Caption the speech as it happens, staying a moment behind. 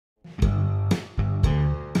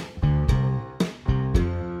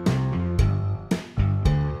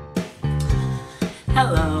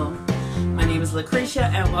Hello, my name is Lacresha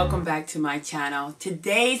and welcome back to my channel.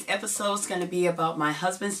 Today's episode is going to be about my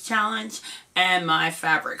husband's challenge and my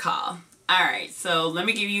fabric haul. Alright, so let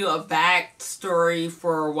me give you a backstory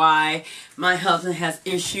for why my husband has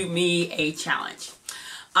issued me a challenge.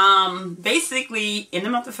 Basically, in the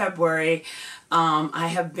month of February, I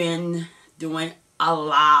have been doing a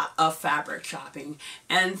lot of fabric shopping.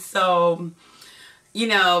 And so, you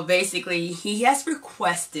know, basically he has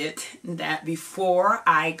requested that before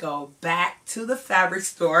I go back to the fabric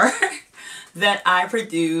store that I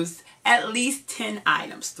produce at least 10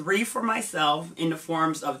 items, 3 for myself in the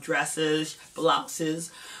forms of dresses,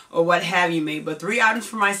 blouses, or what have you made, but 3 items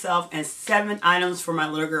for myself and 7 items for my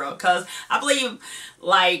little girl, because I believe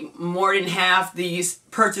like more than half these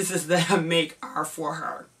purchases that I make are for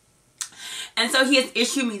her. And so he has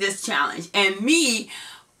issued me this challenge, and me,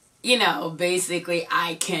 you know, basically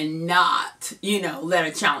I cannot, you know, let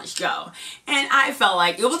a challenge go. And I felt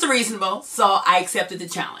like it was reasonable, so I accepted the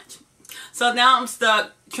challenge. So now I'm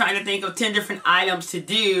stuck trying to think of 10 different items to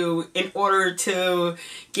do in order to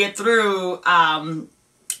get through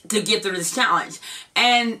this challenge.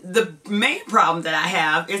 And the main problem that I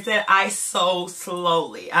have is that I sew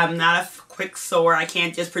slowly. I'm not a quick sewer. I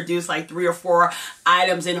can't just produce like 3 or 4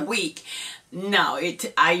 items in a week. No,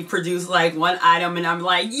 I produce like 1 item and I'm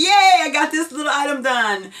like, yay, I got this little item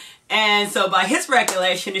done. And so by his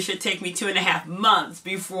recollection, it should take me 2.5 months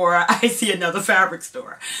before I see another fabric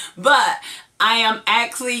store. But I am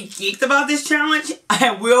actually geeked about this challenge.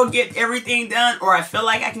 I will get everything done, or I feel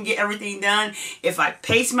like I can get everything done if I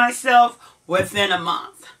pace myself within a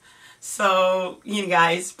month. So, you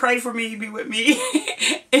guys, pray for me, be with me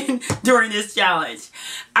during this challenge.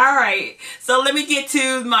 Alright, so let me get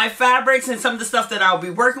to my fabrics and some of the stuff that I'll be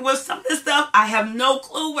working with. Some of this stuff, I have no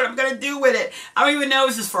clue what I'm going to do with it. I don't even know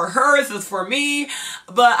if this is for her, if it's for me,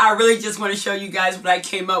 but I really just want to show you guys what I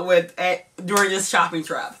came up with during this shopping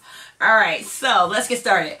trip. Alright, so let's get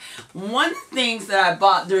started. One of the things that I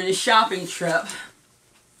bought during the shopping trip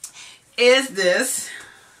is this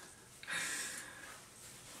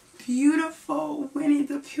beautiful Winnie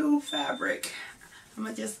the Pooh fabric. I'm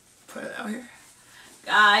going to just put it out here.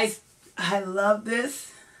 Guys, I love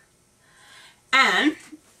this. And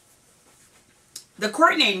the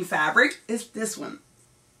coordinating fabric is this one.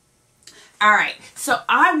 Alright, so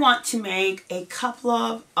I want to make a couple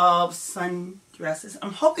of sundresses.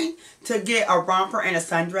 I'm hoping to get a romper and a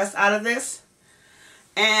sundress out of this.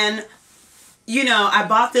 And you know, I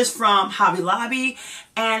bought this from Hobby Lobby,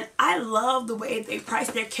 and I love the way they price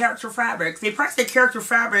their character fabrics. They price their character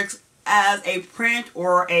fabrics as a print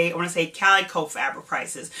or I want to say calico fabric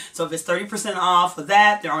prices. So if it's 30% off of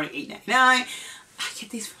that, they're only $8.99. I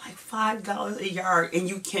get these for like $5 a yard, and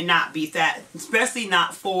you cannot beat that, especially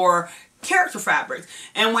not for character fabrics.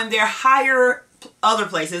 And when they're higher other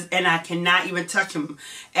places, and I cannot even touch them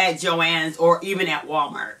at Joann's or even at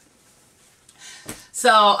Walmart.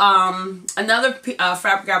 So, another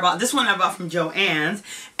fabric I bought, this one I bought from Joann's,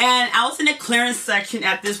 and I was in the clearance section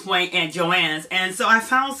at this point at Joann's, and so I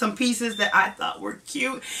found some pieces that I thought were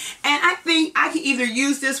cute, and I think I can either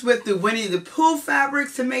use this with the Winnie the Pooh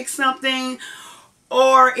fabrics to make something,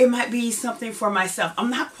 or it might be something for myself. I'm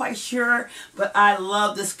not quite sure, but I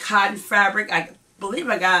love this cotton fabric. I believe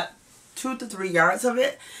I got 2 to 3 yards of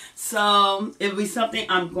it, so it'll be something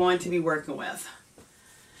I'm going to be working with.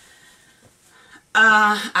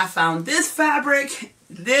 I found this fabric.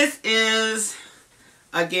 This is,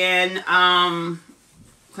 again,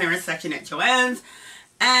 clearance section at Joann's.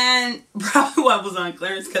 And probably why it was on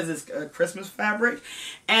clearance because it's a Christmas fabric.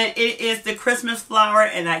 And it is the Christmas flower,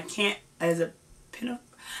 and I can't, as a pin up,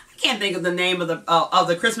 I can't think of the name of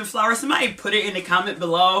the Christmas flower. Somebody put it in the comment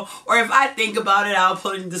below. Or if I think about it, I'll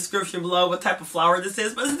put in the description below what type of flower this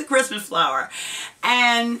is. But it's the Christmas flower.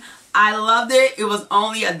 And I loved it. It was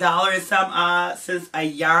only $1 and some cents a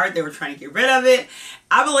yard. They were trying to get rid of it.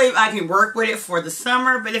 I believe I can work with it for the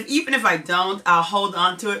summer, but even if I don't, I'll hold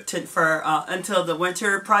on to it until the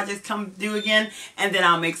winter projects come due again, and then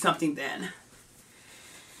I'll make something then.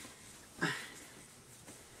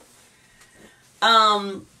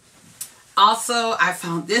 Also, I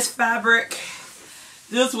found this fabric.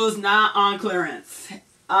 This was not on clearance.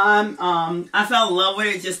 I fell in love with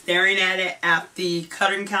it just staring at it at the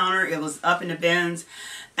cutting counter. It was up in the bins.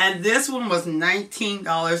 And this one was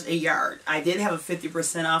 $19 a yard. I did have a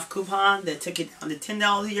 50% off coupon that took it down to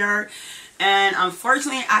 $10 a yard. And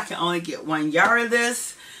unfortunately, I can only get 1 yard of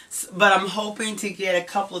this. But I'm hoping to get a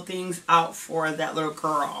couple of things out for that little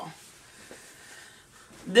girl.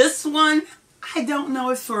 This one, I don't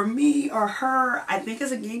know if it's for me or her. I think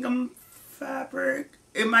it's a gingham fabric.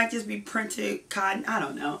 It might just be printed cotton. I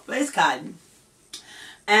don't know. But it's cotton.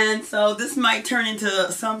 And so this might turn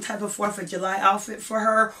into some type of 4th of July outfit for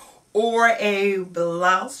her, or a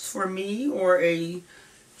blouse for me, or a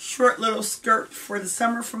short little skirt for the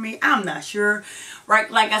summer for me. I'm not sure. Right,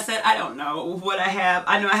 like I said, I don't know what I have.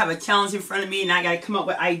 I know I have a challenge in front of me and I got to come up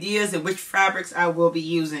with ideas and which fabrics I will be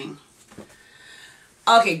using.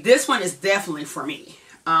 Okay, this one is definitely for me.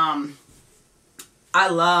 I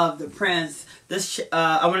love the prints. This,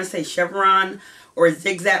 I want to say chevron or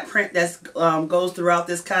zigzag print that goes throughout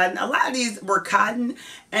this cotton. A lot of these were cotton,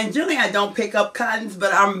 and generally I don't pick up cottons,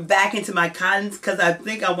 but I'm back into my cottons because I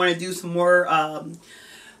think I want to do some more.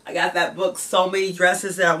 I got that book, So Many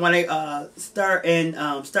Dresses, that I want to start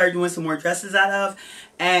doing some more dresses out of,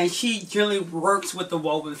 and she generally works with the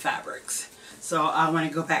woven fabrics, so I want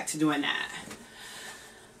to go back to doing that.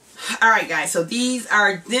 Alright guys, so these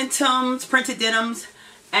are denims, printed denims,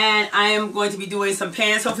 and I am going to be doing some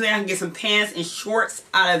pants. Hopefully I can get some pants and shorts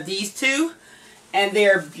out of these two, and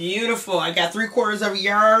they're beautiful. I got 3/4 of a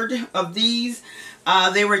yard of these.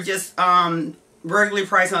 They were just regularly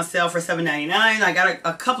priced on sale for $7.99. I got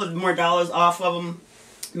a couple of more dollars off of them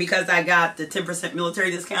because I got the 10% military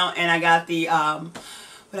discount, and I got the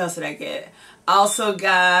what else did I get? I also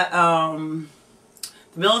got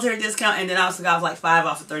the military discount, and then I also got like 5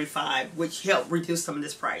 off of 35, which helped reduce some of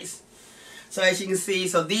this price. So as you can see,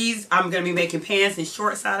 so these I'm going to be making pants and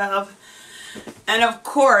shorts out of. And of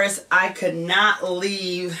course, I could not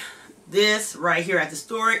leave this right here at the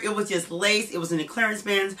store. It was just lace. It was in the clearance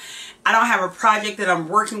bins. I don't have a project that I'm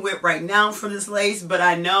working with right now for this lace, but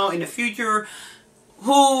I know in the future,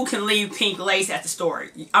 who can leave pink lace at the store?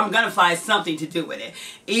 I'm going to find something to do with it.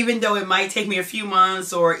 Even though it might take me a few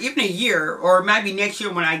months or even a year, or maybe next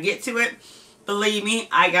year when I get to it. Believe me,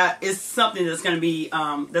 it's something that's going to be,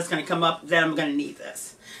 that's going to come up that I'm going to need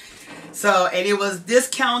this. So, and it was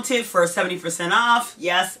discounted for 70% off.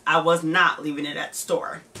 Yes, I was not leaving it at the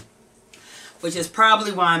store, which is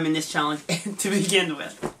probably why I'm in this challenge to begin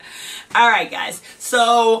with. Alright guys,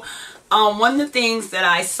 so one of the things that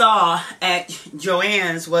I saw at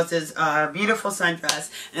Joann's was this beautiful sundress.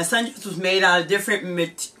 And the sundress was made out of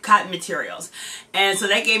different cotton materials. And so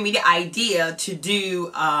that gave me the idea to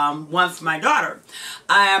do one for my daughter.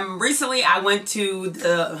 Recently I went to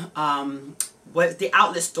the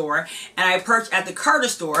outlet store, and I purchased at the Carter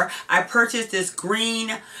store. I purchased this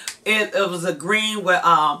green. It was a green with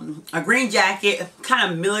a green jacket,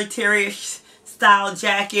 kind of military style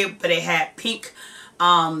jacket, but it had pink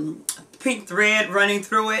thread running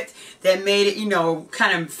through it that made it, you know,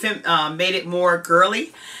 kind of made it more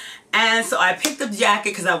girly. And so I picked up the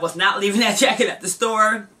jacket because I was not leaving that jacket at the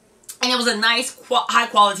store, and it was a nice high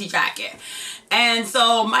quality jacket. And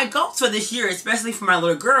so my goals for this year, especially for my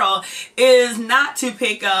little girl, is not to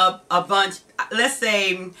pick up a bunch. Let's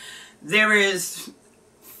say there is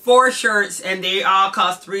 4 shirts and they all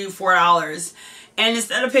cost $3 or $4. And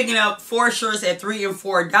instead of picking up 4 shirts at $3 and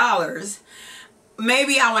 $4,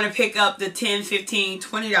 maybe I want to pick up the $10, $15,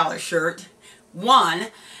 $20 shirt, one,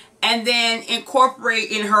 and then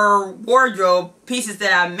incorporate in her wardrobe pieces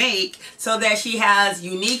that I make so that she has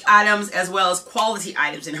unique items as well as quality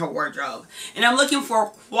items in her wardrobe. And I'm looking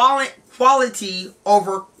for quality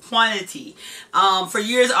over quantity. For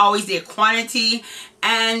years I always did quantity,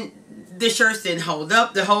 and the shirts didn't hold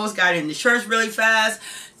up. The holes got in the shirts really fast.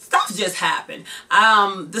 Stuff just happened.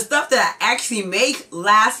 The stuff that I actually make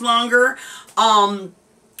lasts longer.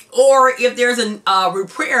 Or if there's a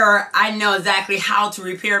repair, I know exactly how to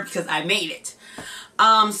repair because I made it.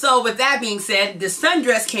 So with that being said, the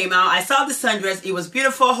sundress came out. I saw the sundress. It was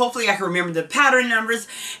beautiful. Hopefully I can remember the pattern numbers,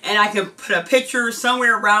 and I can put a picture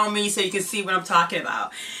somewhere around me so you can see what I'm talking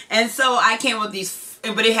about. And so I came with these,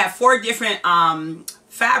 but it had 4 different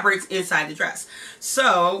fabrics inside the dress.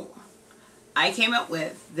 So I came up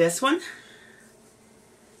with this one.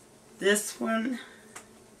 This one.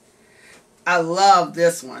 I love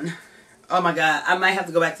this one. Oh my god, I might have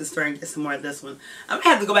to go back to the store and get some more of this one. I might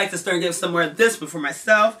have to go back to the store and get some more of this one for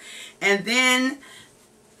myself. And then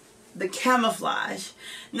the camouflage.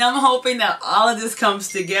 Now I'm hoping that all of this comes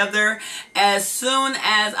together. As soon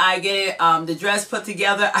as I get it, the dress put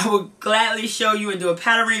together, I will gladly show you and do a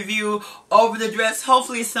pattern review over the dress.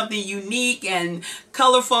 Hopefully it's something unique and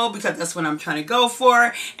colorful because that's what I'm trying to go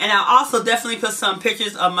for. And I'll also definitely put some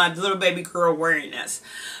pictures of my little baby girl wearing this.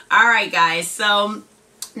 Alright guys, so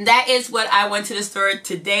that is what I went to the store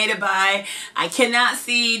today to buy. I cannot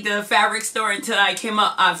see the fabric store until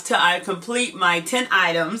I complete my 10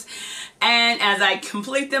 items. And as I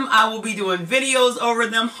complete them, I will be doing videos over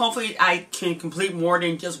them. Hopefully I can complete more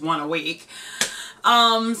than just one a week.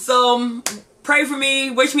 So pray for me,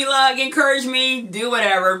 wish me luck, encourage me, do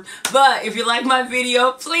whatever. But if you like my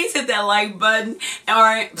video, please hit that like button,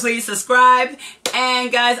 or please subscribe.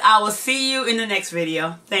 And guys, I will see you in the next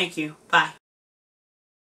video. Thank you. Bye.